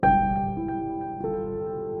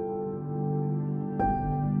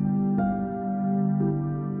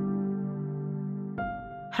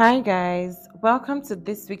Hi, guys. Welcome to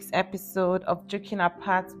this week's episode of Joking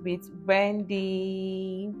Apart with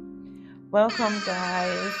Wendy. Welcome,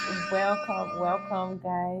 guys. Welcome,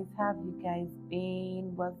 guys. How have you guys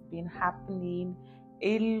been? What's been happening?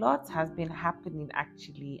 A lot has been happening,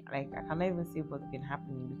 actually. Like, I cannot even say what's been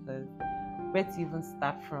happening because where to even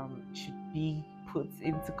start from should be put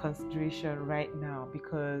into consideration right now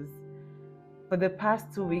because for the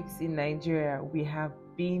past 2 weeks in Nigeria, we have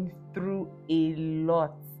been through a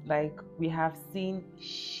lot. Like, we have seen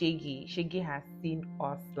Shaggy. Shaggy has seen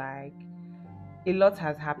us. Like, a lot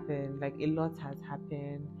has happened. Like, a lot has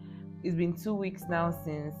happened. It's been 2 weeks now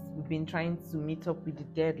since we've been trying to meet up with the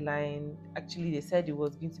deadline. Actually, they said it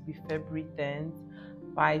was going to be February 10th,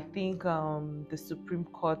 but I think the Supreme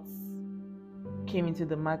Court came into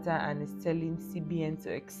the matter and is telling CBN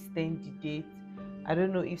to extend the date. I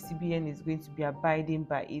don't know if CBN is going to be abiding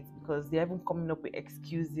by it because they haven't coming up with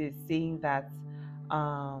excuses saying that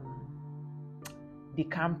they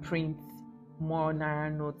can't print more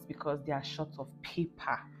Naira notes because they are short of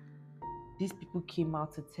paper. These people came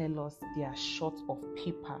out to tell us they are short of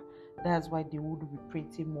paper. That's why they would be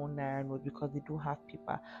printing more Naira notes because they don't have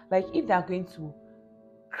paper. Like, if they are going to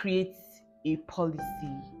create a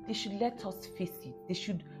policy, they should let us face it. They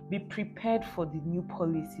should be prepared for the new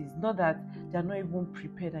policies, not that they're not even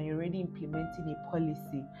prepared and you're already implementing a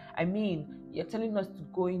policy. I mean, you're telling us to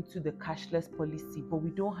go into the cashless policy, but we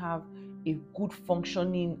don't have a good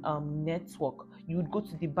functioning network. You would go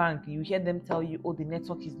to the bank, you hear them tell you, oh, the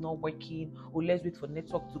network is not working, or let's wait for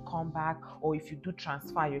network to come back, or if you do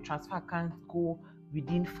transfer, your transfer can't go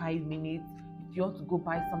within 5 minutes. If you want to go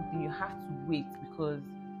buy something, you have to wait because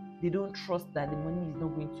they don't trust that the money is not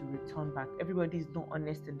going to return back. Everybody is not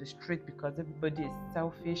honest in the street because everybody is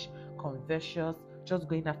selfish, covetous, just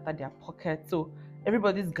going after their pocket. So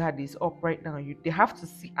everybody's guard is up right now. They have to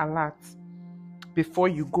see a lot before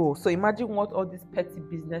you go. So imagine what all these petty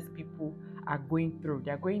business people are going through.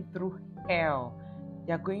 They are going through hell.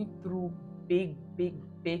 They are going through big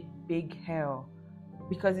hell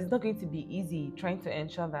because it's not going to be easy trying to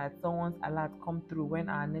ensure that someone's alert come through when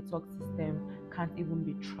our network system can't even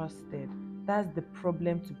be trusted. That's the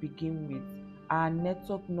problem to begin with. Our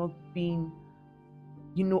network not being,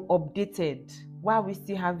 updated. Why are we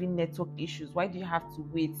still having network issues? Why do you have to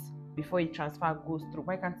wait before your transfer goes through?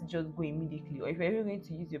 Why can't it just go immediately? Or if you're ever going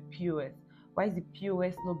to use your POS, why is the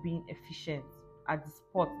POS not being efficient at the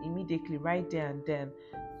spot immediately, right there and then?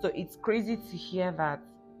 So it's crazy to hear that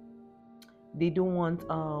they don't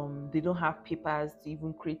have papers to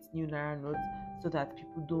even create new naira notes so that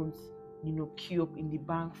people don't queue up in the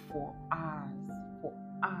bank for hours.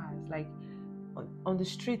 Like, on the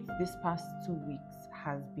street this past 2 weeks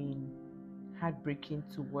has been heartbreaking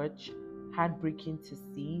to watch, heartbreaking to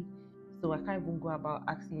see. So I can't even go about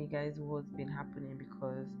asking you guys what's been happening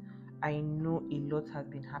because I know a lot has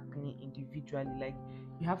been happening individually. Like,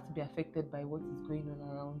 you have to be affected by what is going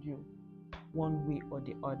on around you one way or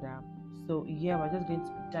the other. So yeah, we're just going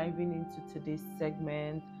to be diving into today's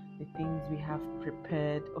segment, the things we have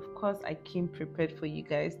prepared. Of course, I came prepared for you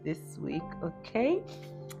guys this week, okay?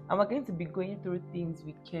 And we're going to be going through things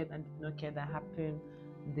we cared and did not care that happen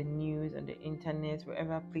in the news, on the internet,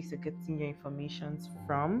 wherever place you're getting your information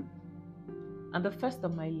from. And the first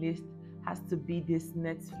on my list has to be this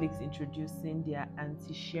Netflix introducing their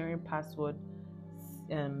anti-sharing password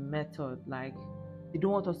method. Like, they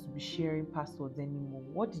don't want us to be sharing passwords anymore.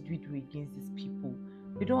 What did we do against these people?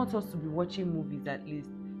 They don't want us to be watching movies, at least.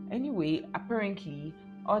 Anyway, apparently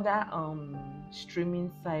other streaming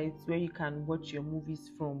sites where you can watch your movies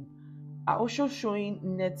from are also showing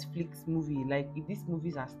Netflix movie. Like, if these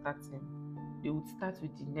movies are starting, they would start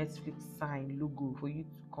with the Netflix sign logo for you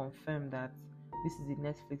to confirm that this is a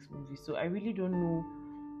Netflix movie. So I really don't know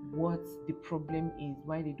what the problem is,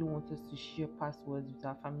 why they don't want us to share passwords with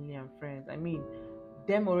our family and friends. I mean,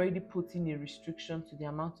 them already putting a restriction to the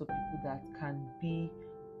amount of people that can be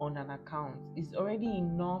on an account is already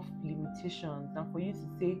enough limitations. And for you to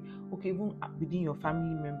say, okay, even within your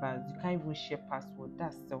family members, you can't even share password,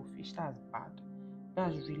 that's selfish, that's bad.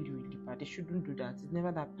 That's really bad. They shouldn't do that. It's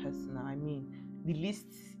never that personal. I mean, the least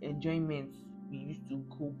enjoyment we used to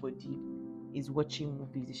go body is watching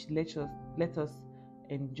movies. They should let us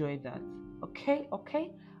enjoy that. Okay.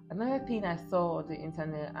 Another thing I saw on the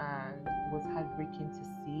internet and was heartbreaking to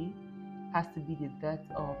see has to be the death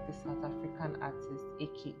of the South African artist,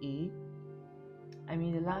 aka. I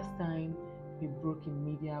mean, the last time he broke in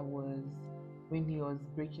media was when he was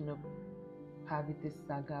breaking up, having this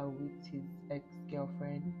saga with his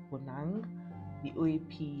ex-girlfriend Bonang, the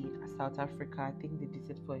OAP in South Africa. I think they did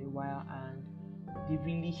it for a while, and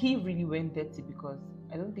he really went dirty because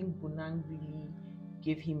I don't think Bonang really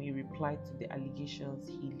gave him a reply to the allegations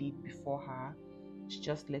he laid before her. She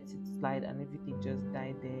just let it slide and everything just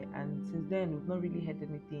died there. And since then, we've not really heard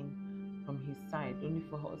anything from his side, only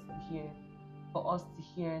for us to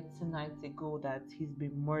hear tonight ago that he's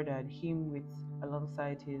been murdered, him with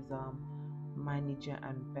alongside his manager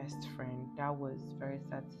and best friend. That was very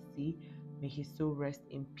sad to see. May his soul rest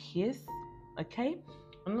in peace. Okay.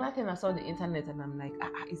 Another thing I saw on the internet and I'm like,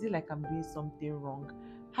 is it like I'm doing something wrong?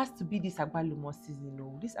 Has to be this Agbalumo season.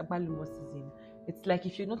 No, this Agbalumo season. It's like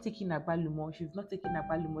if you're not taking Agbalumo, if you've not taken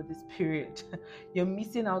Agbalumo this period, you're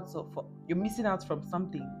missing out. You're missing out from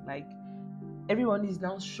something. Like everyone is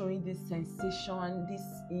now showing this sensation, this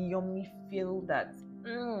yummy feel that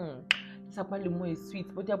this Agbalumo is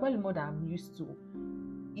sweet, but the Agbalumo that I'm used to,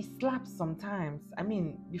 it slaps sometimes. I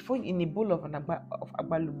mean, before in a bowl of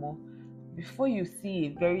Agbalumo, before you see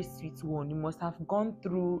a very sweet one, you must have gone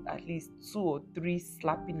through at least 2 or 3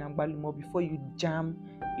 slapping Agbalumo before you jam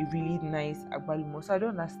a really nice Agbalumo. So I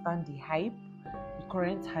don't understand the hype, the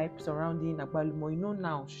current hype surrounding Agbalumo. You know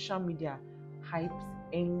now, social media hypes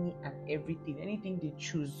any and everything. Anything they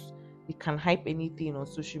choose, they can hype anything on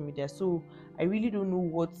social media. So I really don't know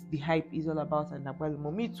what the hype is all about and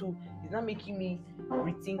Agbalumo. Me too, it's not making me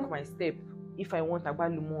rethink my step if I want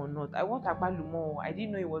Agbalumo or not. I want Agbalumo. I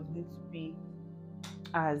didn't know it was going to be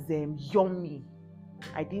as yummy.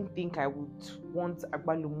 I didn't think I would want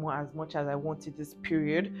Agbalumo as much as I wanted this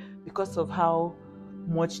period because of how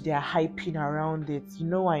much they are hyping around it. You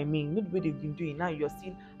know what I mean? Not the way they've been doing. Now you're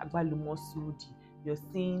seeing Agbalumo smoothie. You're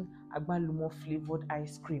seeing Agbalumo flavored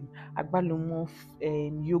ice cream. Agbalumo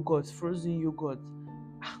yogurt, frozen yogurt.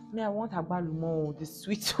 Me, I want Agbalumo, the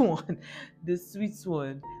sweet one. The sweet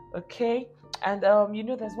one. Okay? And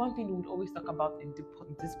there's one thing we would always talk about in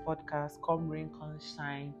this podcast: come rain, come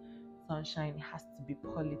shine, sunshine. It has to be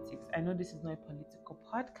politics. I know this is not a political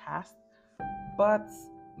podcast, but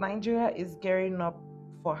Nigeria is gearing up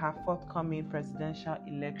for her forthcoming presidential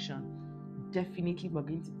election. Definitely, we're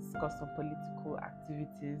going to discuss some political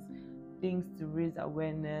activities, things to raise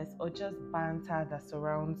awareness, or just banter that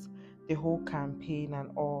surrounds the whole campaign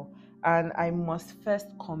and all. And I must first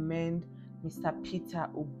commend Mr. Peter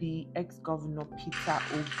Obi, ex-governor Peter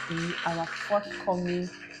Obi, our forthcoming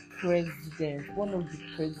president, one of the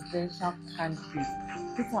presidential candidates.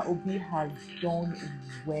 Peter Obi has done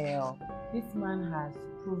well. This man has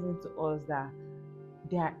proven to us that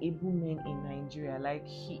there are able men in Nigeria. Like,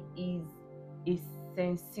 he is a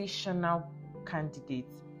sensational candidate.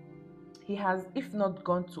 He has, if not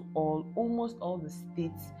gone to almost all the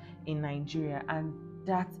states in Nigeria, and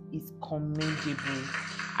that is commendable.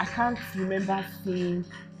 I can't remember seeing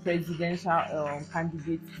presidential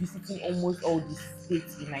candidates visiting almost all the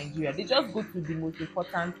states in Nigeria. They just go to the most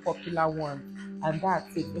important, popular ones, and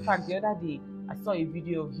that's it. In fact, the other day, I saw a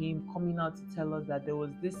video of him coming out to tell us that there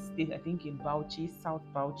was this state, I think in Bauchi, South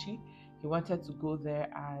Bauchi. He wanted to go there,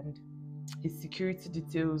 and his security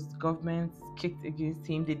details, the government kicked against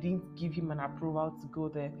him. They didn't give him an approval to go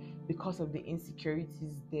there because of the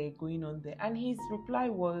insecurities there going on there. And his reply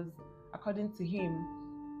was, according to him,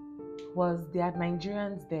 was there are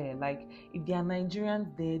Nigerians there. Like, if there are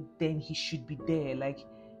Nigerians there, then he should be there. Like,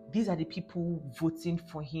 these are the people voting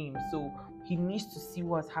for him. So he needs to see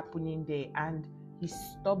what's happening there. And he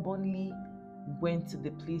stubbornly went to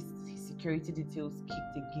the place his security details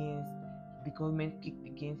kicked against, the government kicked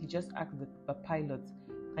against. He just asked the pilot,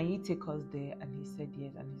 can you take us there? And he said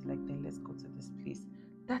yes. And he's like, then let's go to this place.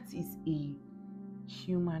 That is a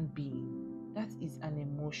human being. That is an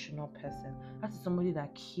emotional person. That is somebody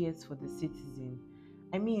that cares for the citizen.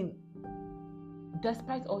 I mean,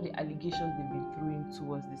 despite all the allegations they've been throwing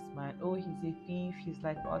towards this man, oh, he's a thief, he's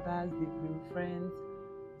like others, they've been friends,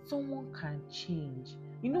 someone can change.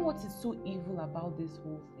 You know what is so evil about this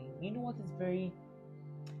whole thing? You know what is very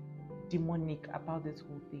demonic about this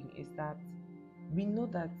whole thing is that we know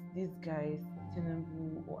that these guys,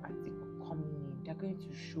 Tinubu or Atiku, coming in, they're going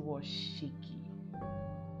to show us shaky.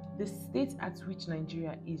 The state at which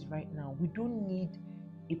Nigeria is right now, we don't need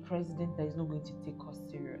a president that is not going to take us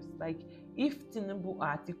serious. Like, if Tinubu or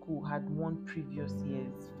Atiku had won previous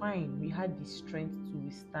years, fine, we had the strength to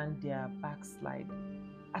withstand their backslide.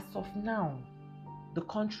 As of now, the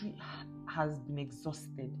country has been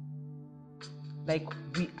exhausted. Like,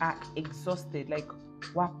 we are exhausted. Like,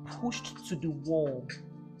 we're pushed to the wall.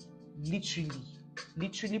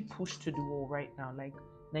 Literally pushed to the wall right now. Like,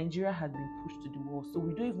 Nigeria has been pushed to the wall. So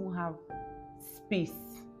we don't even have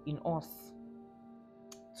space in us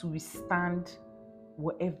to withstand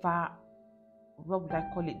whatever, what would I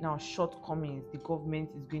call it now, shortcomings the government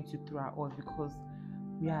is going to throw at us, because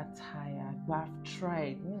we are tired. We have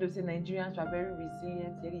tried. You know, say Nigerians are very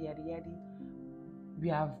resilient, yada yada yada. we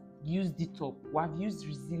have used it up. We have used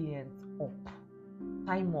resilience up,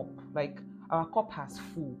 time up. Like our cup has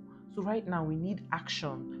full. So right now we need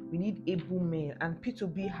action. We need able men. And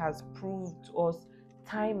P2B has proved to us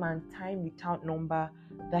time and time without number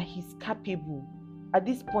that he's capable. At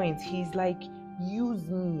this point, he's like, use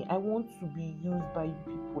me. I want to be used by you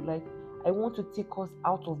people. Like, I want to take us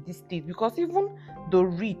out of this state. Because even the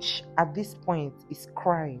rich at this point is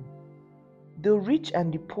crying. The rich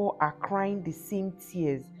and the poor are crying the same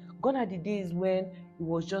tears. Gone are the days when it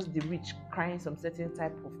was just the rich crying some certain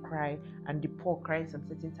type of cry and the poor crying some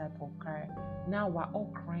certain type of cry. Now we're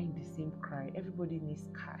all crying the same cry. Everybody needs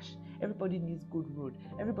cash. Everybody needs good road.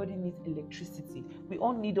 Everybody needs electricity. We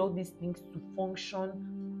all need all these things to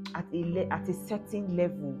function at a certain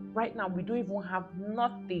level. Right now, we don't even have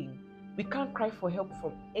nothing. We can't cry for help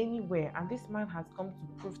from anywhere. And this man has come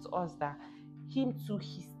to prove to us that him too,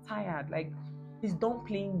 he's tired. Like, he's done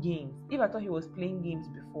playing games. If I thought he was playing games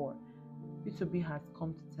before, P2B has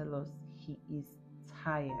come to tell us he is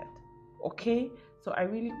tired. Okay? So I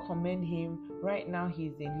really commend him. Right now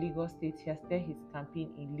he's in Lagos State. He has started his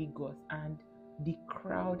campaign in Lagos and the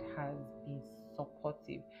crowd has been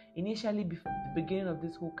supportive. Initially, before the beginning of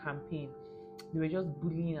this whole campaign, they were just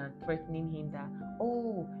bullying and threatening him that,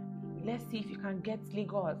 oh, let's see if you can get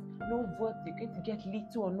Lagos. No votes. You're going to get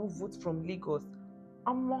little or no votes from Lagos.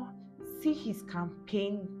 See his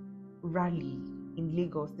campaign rally in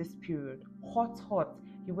Lagos this period. Hot.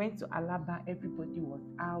 He went to Alaba. Everybody was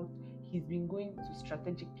out. He's been going to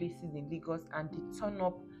strategic places in Lagos and the turn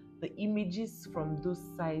up, the images from those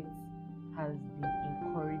sites has been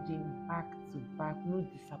encouraging back to back. No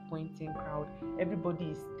disappointing crowd. Everybody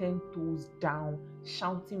is 10 toes down,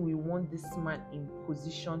 shouting, we want this man in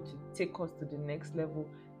position to take us to the next level,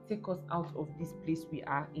 take us out of this place we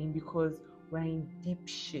are in, because we're in deep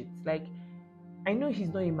shit. Like, I know he's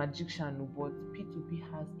not a magician, but P2B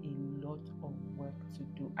has a lot of work to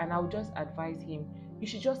do. And I would just advise him, you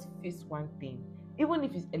should just face one thing. Even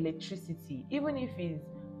if it's electricity, even if it's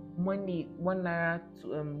money, $1 to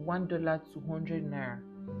 $1 to 100 naira.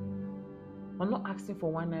 I'm not asking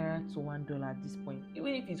for $1 to $1 at this point.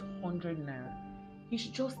 Even if it's 100 naira, he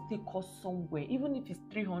should just take us somewhere. Even if it's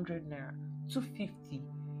 300 naira, 250,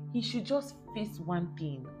 he should just face one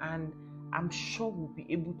thing, and I'm sure we'll be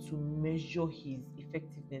able to measure his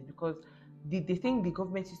effectiveness. Because the thing the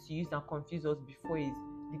government used to use and confuse us before is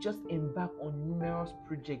they just embark on numerous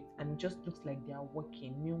projects and it just looks like they are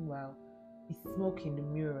working. Meanwhile, it's smoke in the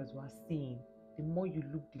mirrors we're seeing. The more you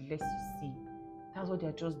look, the less you see. That's what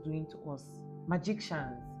they're just doing to us.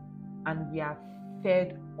 Magicians. And we are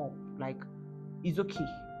fed up. Like, it's okay.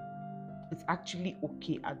 It's actually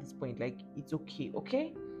okay at this point. Like, it's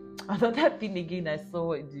okay? Another thing again I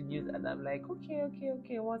saw in the news and I'm like,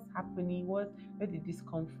 okay, what's happening? Where did this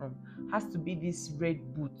come from? Has to be this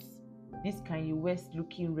red boots. This Kanye West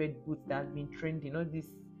looking red boots that has been trending. All these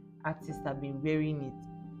artists have been wearing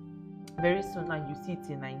it. Very soon now you see it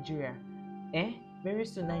in Nigeria. Very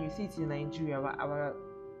soon now you see it in Nigeria. Our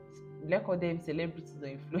let's call them celebrities or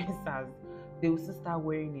influencers. They will still start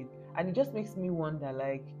wearing it. And it just makes me wonder,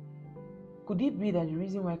 like, could it be that the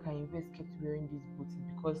reason why Kanye West kept wearing these boots is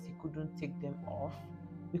because he couldn't take them off?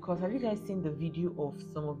 Because have you guys seen the video of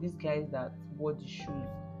some of these guys that wore the shoes?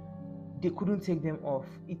 They couldn't take them off.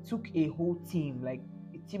 It took a whole team, like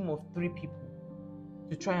a team of 3 people,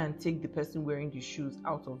 to try and take the person wearing the shoes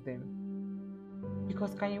out of them.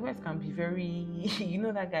 Because Kanye West can be very, you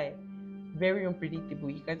know that guy, very unpredictable.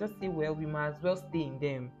 He can just say, well, we might as well stay in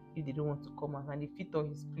them if they don't want to come out, and they fit all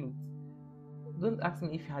his clothes. Don't ask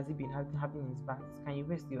me if he has been having his baths. Kanye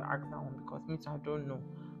West, you ask that one, because me too, I don't know.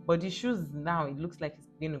 But the shoes now, it looks like it's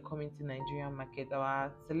going to come into Nigerian market.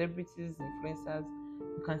 Our celebrities, influencers,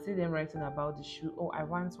 you can see them writing about the shoe. Oh, I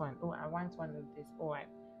want one. Oh, I want one of this. Oh,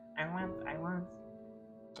 I want.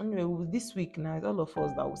 Anyway, this week now, it's all of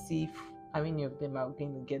us that will see if how many of them are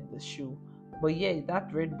going to get the shoe. But yeah,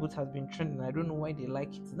 that red boot has been trending. I don't know why they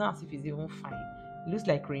like it. It's not as if it's even fine. It looks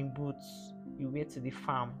like rain boots you wear to the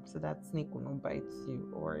farm so that snake will not bite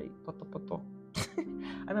you, or a poto.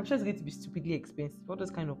 And I'm sure it's going to be stupidly expensive. All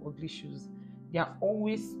those kind of ugly shoes, they are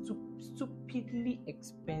always stupidly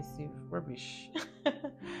expensive. Rubbish.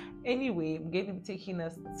 Anyway, I'm going to be taking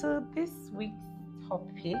us to this week's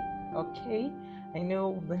topic. Okay, I know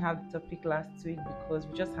we didn't have the topic last week because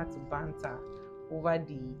we just had to banter over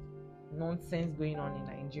the nonsense going on in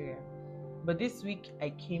Nigeria. But this week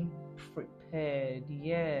I came prepared.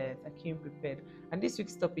 Yes, I came prepared. And this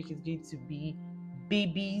week's topic is going to be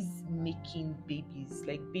babies making babies,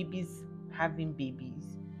 like babies having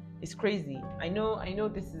babies. It's crazy. I know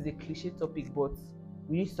this is a cliche topic, but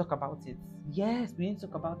We need to talk about it. Yes, we need to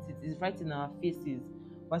talk about it. It's right in our faces.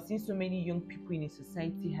 We're seeing so many young people in a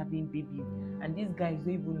society having babies, and these guys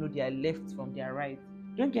don't even know their left from their right.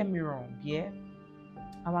 Don't get me wrong, yeah?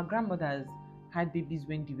 Our grandmothers had babies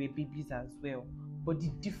when they were babies as well, but the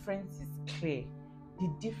difference is clear. The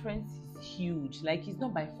difference is huge. Like, it's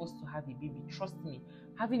not by force to have a baby. Trust me.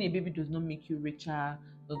 Having a baby does not make you richer,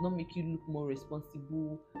 does not make you look more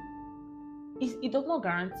responsible. It does not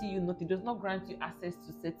guarantee you nothing. It does not grant you access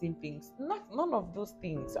to certain things. None of those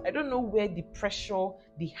things. So I don't know where the pressure,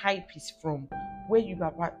 the hype is from. Where you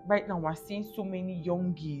are right now, we're seeing so many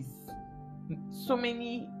youngies, so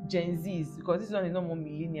many Gen Zs, because this one is not more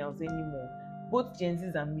millennials anymore. Both Gen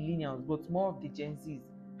Zs and millennials, but more of the Gen Zs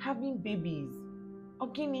having babies.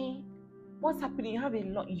 Okay, what's happening? You have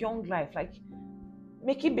a young life. Like,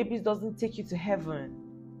 making babies doesn't take you to heaven.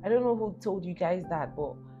 I don't know who told you guys that,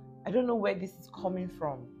 but I don't know where this is coming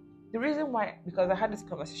from. The reason why, because I had this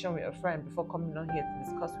conversation with a friend before coming on here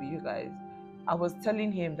to discuss with you guys. I was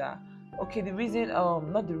telling him that, okay, the reason,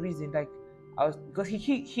 not the reason, like, I was, because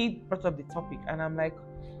he brought up the topic, and I'm like,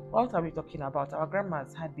 what are we talking about? Our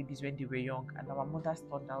grandmas had babies when they were young, and our mothers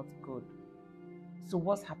turned out good. So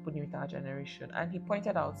what's happening with our generation? And he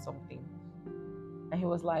pointed out something, and he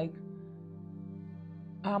was like,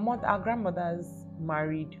 our grandmothers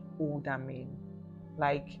married older men.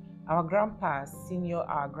 Like, our grandpas senior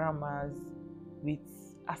our grandmas with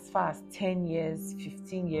as far as 10 years,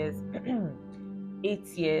 15 years, 8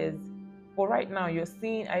 years. But right now, you're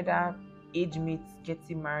seeing either age mates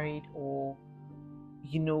getting married, or,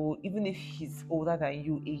 even if he's older than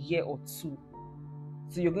you, a year or two.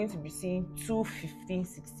 So you're going to be seeing two 15,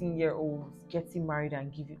 16-year-olds getting married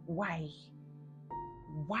and giving. Why?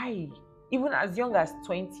 Why? Even as young as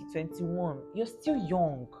 20, 21, you're still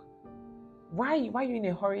young. Why are you in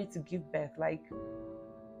a hurry to give birth? Like,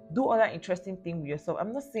 do other interesting thing with yourself.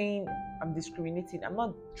 I'm not saying I'm discriminating.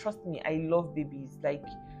 Trust me, I love babies. Like,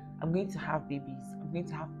 I'm going to have babies. I'm going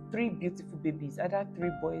to have 3 beautiful babies, either 3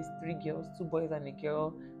 boys, 3 girls, 2 boys and a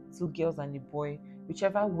girl, 2 girls and a boy.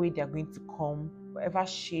 Whichever way they're going to come, whatever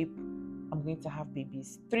shape, I'm going to have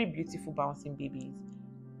babies. 3 beautiful bouncing babies.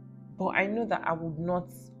 But I know that I would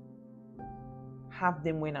not have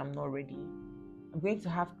them when I'm not ready. I'm going to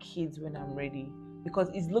have kids when I'm ready, because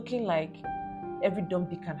it's looking like every dumb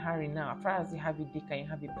dick and Harry now. As far as you have a dick and you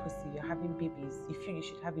have a pussy, you're having babies. You feel you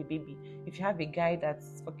should have a baby. If you have a guy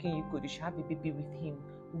that's fucking you good, you should have a baby with him.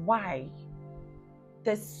 Why?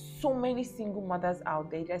 There's so many single mothers out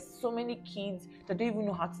there. There's so many kids that don't even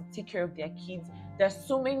know how to take care of their kids. There's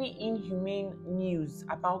so many inhumane news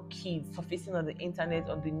about kids surfacing on the internet,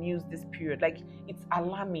 on the news this period. Like, it's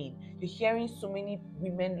alarming. You're hearing so many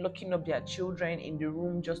women locking up their children in the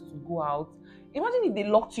room just to go out. Imagine if they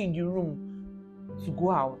locked you in the room to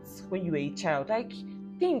go out when you were a child. Like,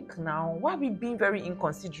 think now, why are we being very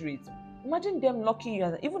inconsiderate? Imagine them locking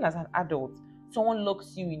you, even as an adult. Someone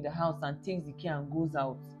locks you in the house and takes the key and goes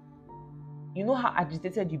out. You know how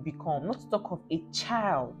agitated you become. Not to talk of a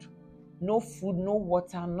child. No food, no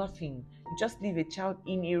water, nothing. You just leave a child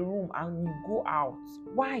in a room and you go out.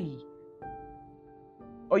 Why?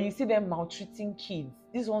 Or you see them maltreating kids.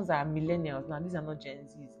 These ones are millennials now. These are not Gen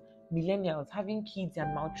Zs. Millennials having kids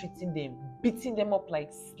and maltreating them, beating them up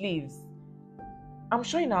like slaves. I'm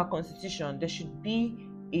sure in our constitution there should be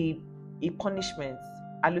a punishment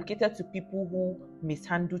allocated to people who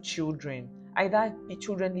mishandle children, either the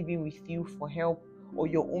children living with you for help or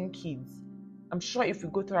your own kids. I'm sure if we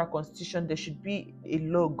go through our constitution, there should be a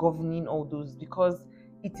law governing all those, because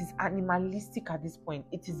it is animalistic at this point.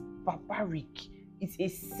 It is barbaric. It's a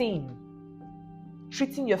sin.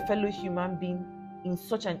 Treating your fellow human being in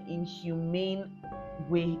such an inhumane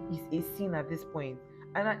way is a sin at this point.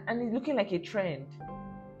 And it's looking like a trend.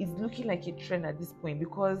 It's looking like a trend at this point,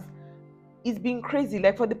 because it's been crazy.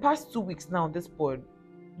 Like, for the past 2 weeks now on this board,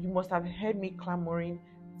 you must have heard me clamoring,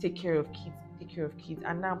 take care of kids, take care of kids.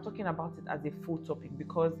 And now I'm talking about it as a full topic,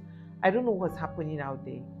 because I don't know what's happening out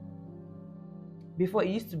there. Before, it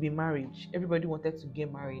used to be marriage. Everybody wanted to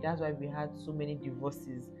get married. That's why we had so many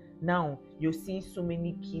divorces. Now, you're seeing so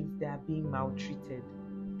many kids that are being maltreated.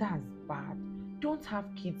 That's bad. Don't have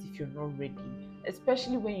kids if you're not ready.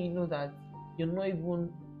 Especially when you know that you don't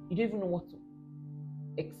even know what to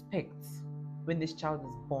expect when this child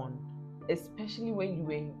is born, especially when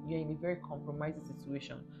you're in a very compromising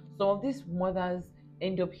situation. Some of these mothers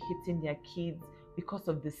end up hating their kids because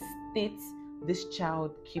of the state this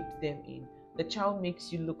child keeps them in. The child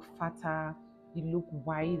makes you look fatter, you look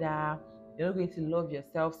wider, you're not going to love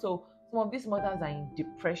yourself. So some of these mothers are in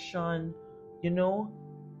depression,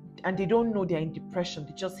 and they don't know they're in depression.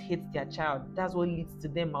 They just hate their child. That's what leads to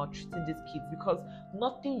them maltreating these kids, because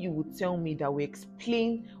nothing you would tell me that will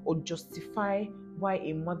explain or justify why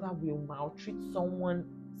a mother will maltreat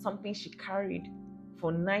something she carried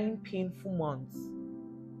for 9 painful months.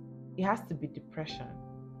 It has to be depression.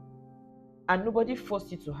 And nobody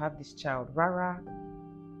forced you to have this child. Rara,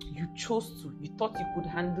 you chose to. You thought you could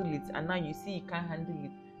handle it, and now you see you can't handle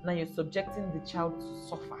it. Now you're subjecting the child to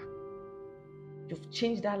suffer. You've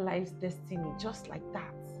changed that life's destiny just like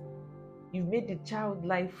that. You've made the child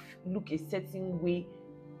life look a certain way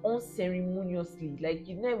unceremoniously. Like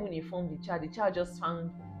you never even informed the child. The child just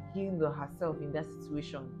found him or herself in that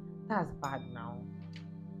situation. That's bad now.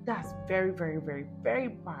 That's very, very, very, very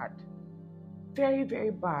bad. Very,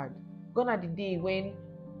 very bad. Gone are the day when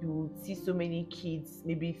you see so many kids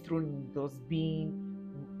maybe thrown in the dustbin,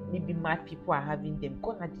 maybe mad people are having them.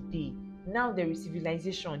 Gone are the day. Now there is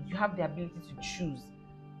civilization. You have the ability to choose.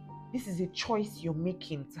 This is a choice you're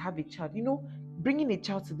making to have a child. Bringing a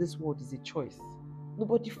child to this world is a choice.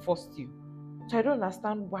 Nobody forced you. So I don't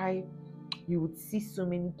understand why you would see so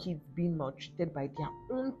many kids being maltreated by their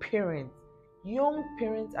own parents. Young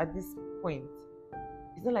parents at this point.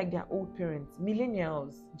 It's not like they're old parents.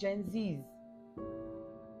 Millennials, Gen Zs.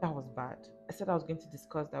 That was bad. I said I was going to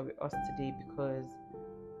discuss that with us today because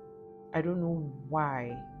I don't know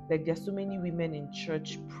why. Like there's so many women in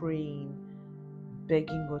church praying,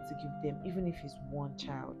 begging God to give them, even if it's one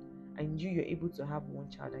child, and you're able to have one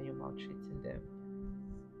child and you're maltreating them.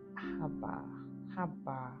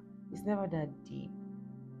 Haba. It's never that deep.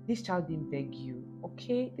 This child didn't beg you,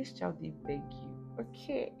 okay? This child didn't beg you,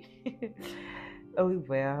 okay? Oh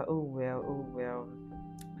well.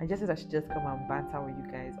 I just said I should just come and banter with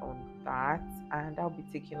you guys on that, and I'll be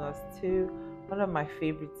taking us to one of my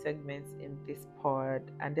favorite segments in this pod,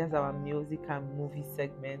 and that's our music and movie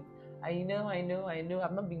segment. I know.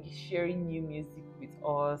 I've not been sharing new music with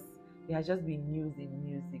us. It has just been news in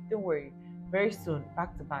music. Don't worry. Very soon,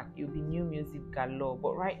 back to back, it will be new music galore.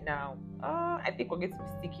 But right now, I think we're going to be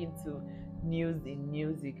sticking to news in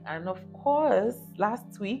music. And of course,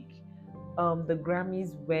 last week, the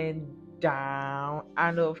Grammys went down,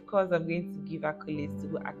 and of course, I'm going to give accolades to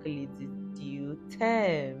who accolades is due.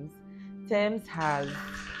 Thames has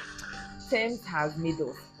made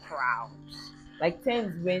us proud. Like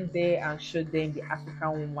Thames went there and showed them the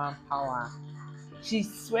African woman power. She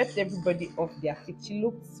swept everybody off their feet. She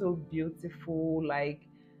looked so beautiful. Like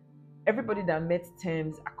everybody that met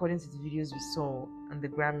Thames, according to the videos we saw on the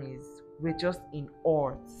Grammys, were just in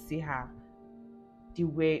awe to see her. They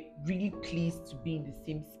were really pleased to be in the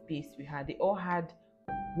same space we had. They all had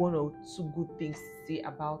one or two good things to say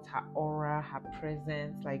about her aura, her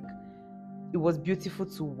presence. Like it was beautiful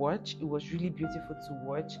to watch. It was really beautiful to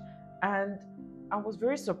watch. And I was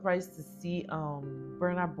very surprised to see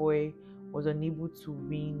Burna Boy was unable to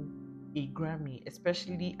win a Grammy,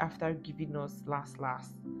 especially after giving us Last.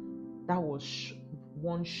 That was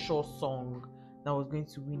one sure song that was going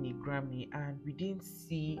to win a Grammy, and we didn't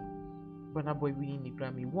see Burna Boy winning a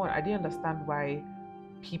Grammy. One, I didn't understand why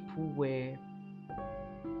people were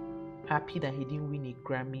happy that he didn't win a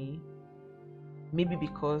Grammy. Maybe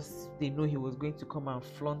because they know he was going to come and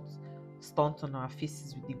stunt on our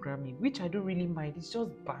faces with the Grammy, which I don't really mind. It's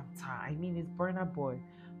just banter. I mean, it's Burna Boy.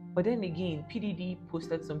 But then again, PDD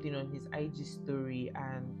posted something on his IG story,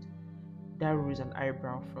 and that rose an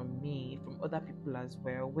eyebrow from me, from other people as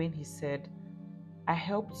well, when he said, "I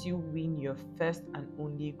helped you win your first and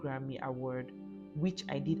only Grammy award, which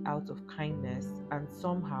I did out of kindness, and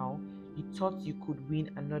somehow you thought you could win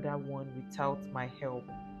another one without my help.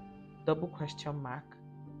 Double question mark.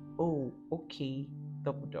 Oh, okay,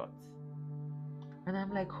 double dot." And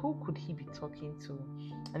I'm like, who could he be talking to?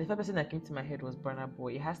 And the first person that came to my head was Burna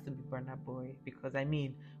Boy. It has to be Burna Boy, because I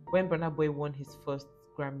mean, when Burna Boy won his first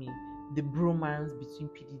Grammy, the bromance between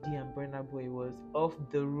PDD and Burna Boy was off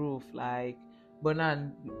the roof. Like Burna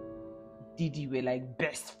and Diddy were like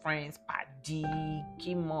best friends, paddy,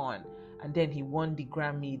 came on. And then he won the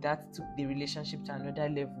Grammy. That took the relationship to another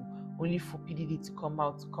level, only for PDD to come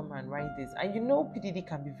and write this. And PDD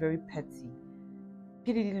can be very petty.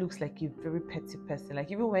 PDD looks like a very petty person.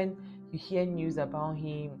 Like even when you hear news about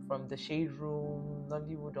him from the Shade Room,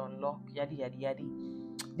 Nollywood Unlock, yadi yadi yadi,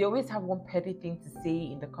 they always have one petty thing to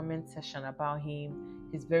say in the comment section about him.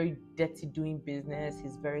 He's very dirty doing business.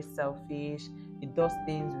 He's very selfish. He does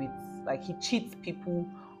things with, like, he cheats people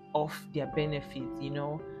of their benefits,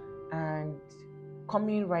 And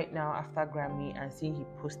coming right now after Grammy and seeing he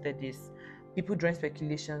posted this, people drawing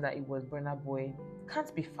speculation that it was Burna Boy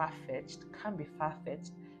can't be far-fetched,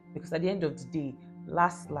 because at the end of the day,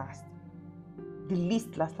 Last, the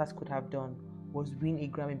least Last could have done was win a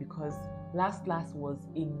Grammy, because Last Last was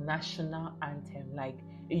a national anthem, like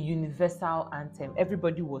a universal anthem.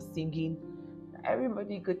 Everybody was singing.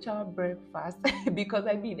 Everybody could chop breakfast because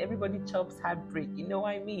I mean everybody chops heartbreak. You know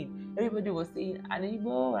what I mean? Everybody was saying, "I need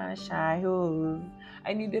bow and shy holes.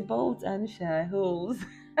 I need a boat and shy holes."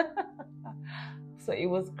 So it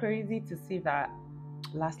was crazy to see that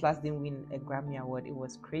Last Last didn't win a Grammy award. It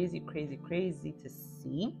was crazy, crazy, crazy to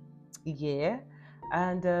see. Yeah.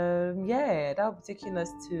 And yeah, that'll be taking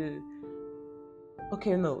us to.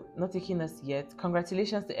 Okay, no, not taking us yet.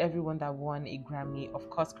 Congratulations to everyone that won a Grammy. Of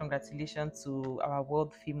course, congratulations to our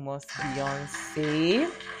world famous Beyonce,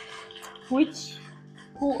 which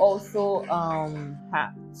who also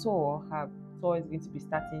her tour is going to be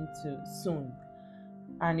starting soon.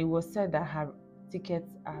 And it was said that her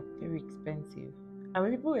tickets are very expensive. And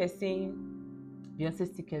when people were saying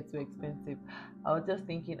Beyonce's tickets were expensive, I was just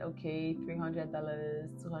thinking, okay, $300,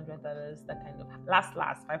 $200, that kind of last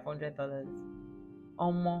 $500.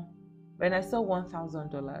 When I saw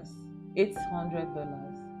 $1,000,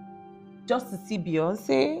 $800 just to see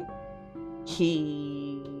Beyonce,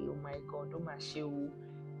 hey, oh my God, oh my show.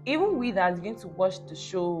 Even we that are going to watch the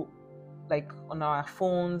show like on our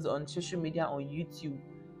phones, on social media, on YouTube,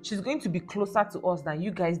 she's going to be closer to us than you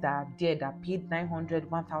guys that are there that paid 900,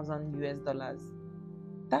 1,000 US dollars.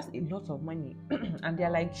 That's a lot of money. And they're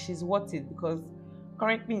like, she's worth it, because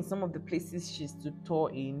currently in some of the places she's to tour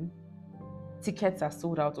in, tickets are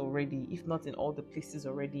sold out already, if not in all the places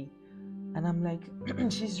already. And I'm like,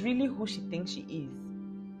 she's really who she thinks she is.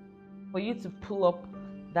 For you to pull up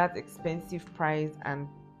that expensive price and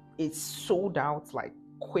it's sold out like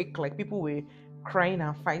quick, like people were crying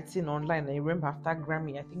and fighting online. I remember after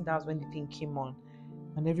Grammy, I think that was when the thing came on,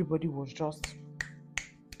 and everybody was just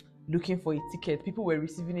looking for a ticket. People were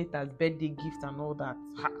receiving it as birthday gifts and all that.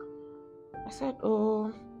 I said,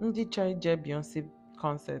 oh, did try Beyonce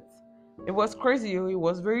concert. It was crazy. It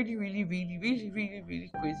was really, really, really, really, really,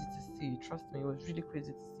 really crazy to see. Trust me, it was really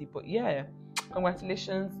crazy to see. But yeah,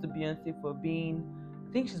 congratulations to Beyonce for being,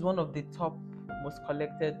 I think she's one of the top, most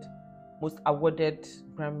collected, most awarded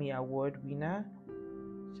Grammy Award winner.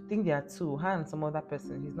 I think there are two, her and some other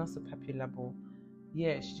person. He's not so popular, but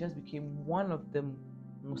yeah, she just became one of the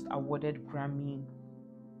most awarded Grammy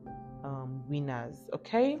winners.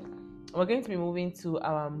 Okay, we're going to be moving to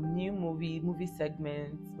our new movie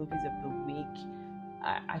segments, movies of the week.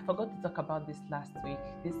 I forgot to talk about this last week.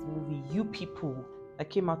 This movie, You People, that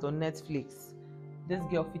came out on Netflix. This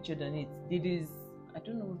girl featured on it. It is, I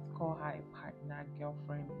don't know what to call her, a partner,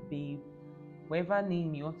 girlfriend, babe, whatever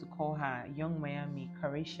name you want to call her, Young Miami,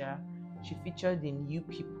 Carisha. She featured in You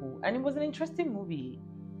People, and it was an interesting movie.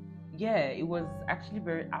 Yeah, it was actually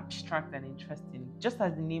very abstract and interesting, just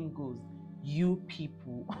as the name goes. You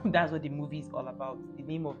People. That's what the movie is all about. The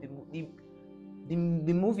name of the movie. The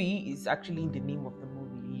movie is actually in the name of the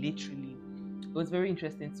movie, literally. It was very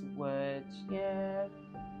interesting to watch. Yeah,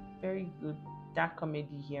 very good. Dark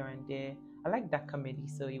comedy here and there. I like dark comedy,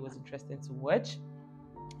 so it was interesting to watch.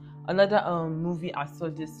 Another movie I saw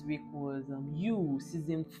this week was You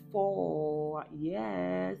season 4.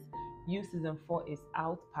 Yes, You season 4 is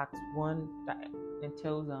out. Part 1 that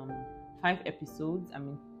entails 5 episodes. I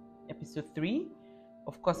mean, episode 3.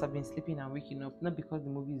 Of course, I've been sleeping and waking up, not because the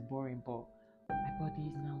movie is boring, but my body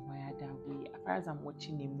is now wired that way. As far as I'm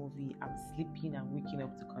watching a movie, I'm sleeping and waking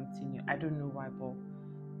up to continue. I don't know why, but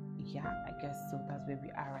yeah, I guess so. That's where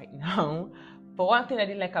we are right now. But one thing I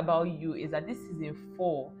didn't like about You is that this season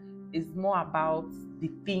 4 is more about the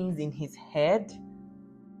things in his head.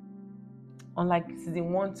 Unlike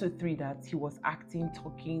season 1, 2, 3, that he was acting,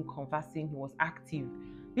 talking, conversing, he was active.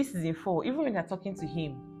 This season 4, even when they're talking to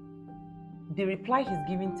him, the reply he's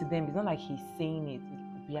giving to them is not like he's saying it.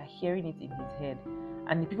 We are hearing it in his head.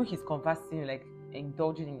 And the people he's conversing, like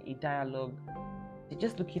indulging in a dialogue, they're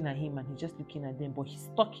just looking at him and he's just looking at them. But he's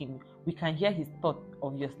talking. We can hear his thought,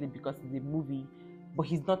 obviously, because it's a movie. But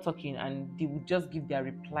he's not talking, and they would just give their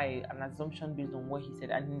reply, an assumption based on what he said.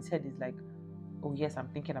 And in his head, is like, oh, yes, I'm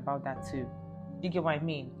thinking about that too. Do you get what I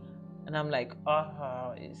mean? And I'm like,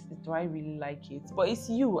 do I really like it? But it's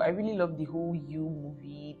You. I really love the whole You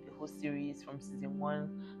movie, the whole series from season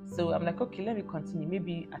 1. So I'm like, okay, let me continue.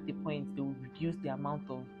 Maybe at the point they will reduce the amount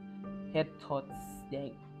of head thoughts they're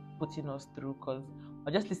putting us through, because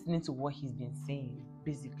I'm just listening to what he's been saying,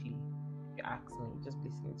 basically. If you ask me, just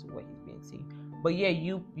listening to what he's been saying. But yeah,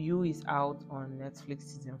 You is out on Netflix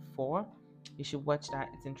season 4. You should watch that.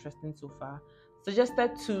 It's interesting so far.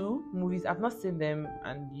 Suggested 2 movies. I've not seen them,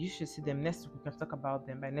 and you should see them. Next week we can talk about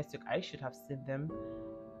them. By next week I should have seen them.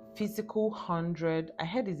 Physical 100. I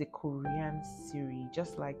heard it's a Korean series,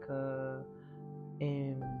 just like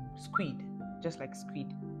Squid. just like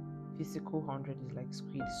Squid. Physical 100 is like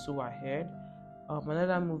Squid. So I heard.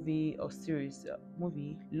 Another movie or series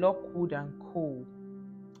movie, Lockwood and Co.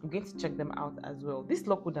 I'm going to check them out as well. This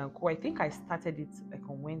Lockwood and Co. I think I started it like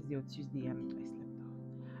on Wednesday or Tuesday and I slept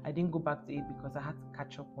off. I didn't go back to it because I had to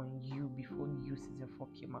catch up on You before You season 4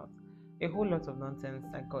 came out. A whole lot of nonsense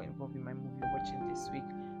I got involved in my movie watching this week.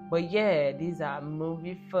 But yeah, these are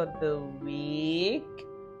movie for the week.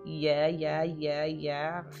 Yeah.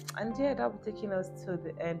 And yeah, that'll be taking us to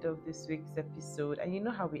the end of this week's episode. And you know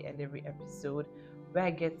how we end every episode, where I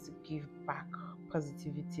get to give back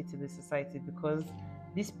positivity to the society because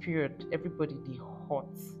this period everybody the hot.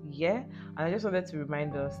 Yeah. And I just wanted to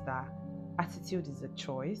remind us that attitude is a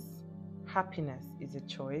choice, happiness is a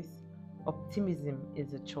choice, optimism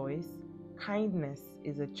is a choice, kindness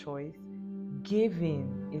is a choice,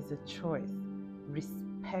 giving is a choice,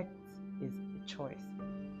 respect is a choice.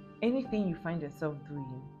 Anything you find yourself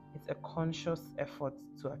doing, it's a conscious effort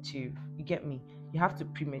to achieve. You get me? You have to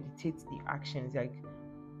premeditate the actions. Like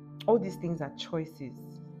all these things are choices.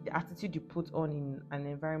 The attitude you put on in an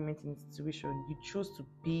environment, in a situation, you choose to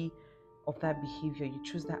be of that behavior, you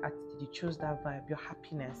choose that attitude, you choose that vibe, your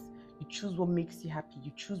happiness, you choose what makes you happy,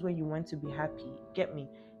 you choose when you want to be happy. Get me?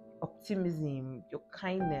 Optimism, your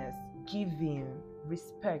kindness, giving,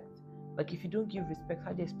 respect. Like if you don't give respect,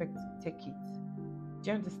 how do you expect to take it? Do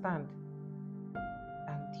you understand?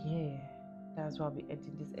 And yeah, that's what I'll be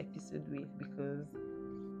ending this episode with because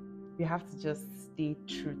we have to just stay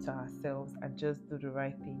true to ourselves and just do the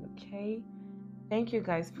right thing, okay? Thank you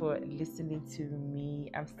guys for listening to me.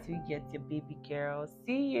 I'm still yet your baby girl.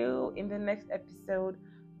 See you in the next episode.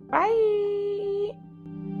 Bye.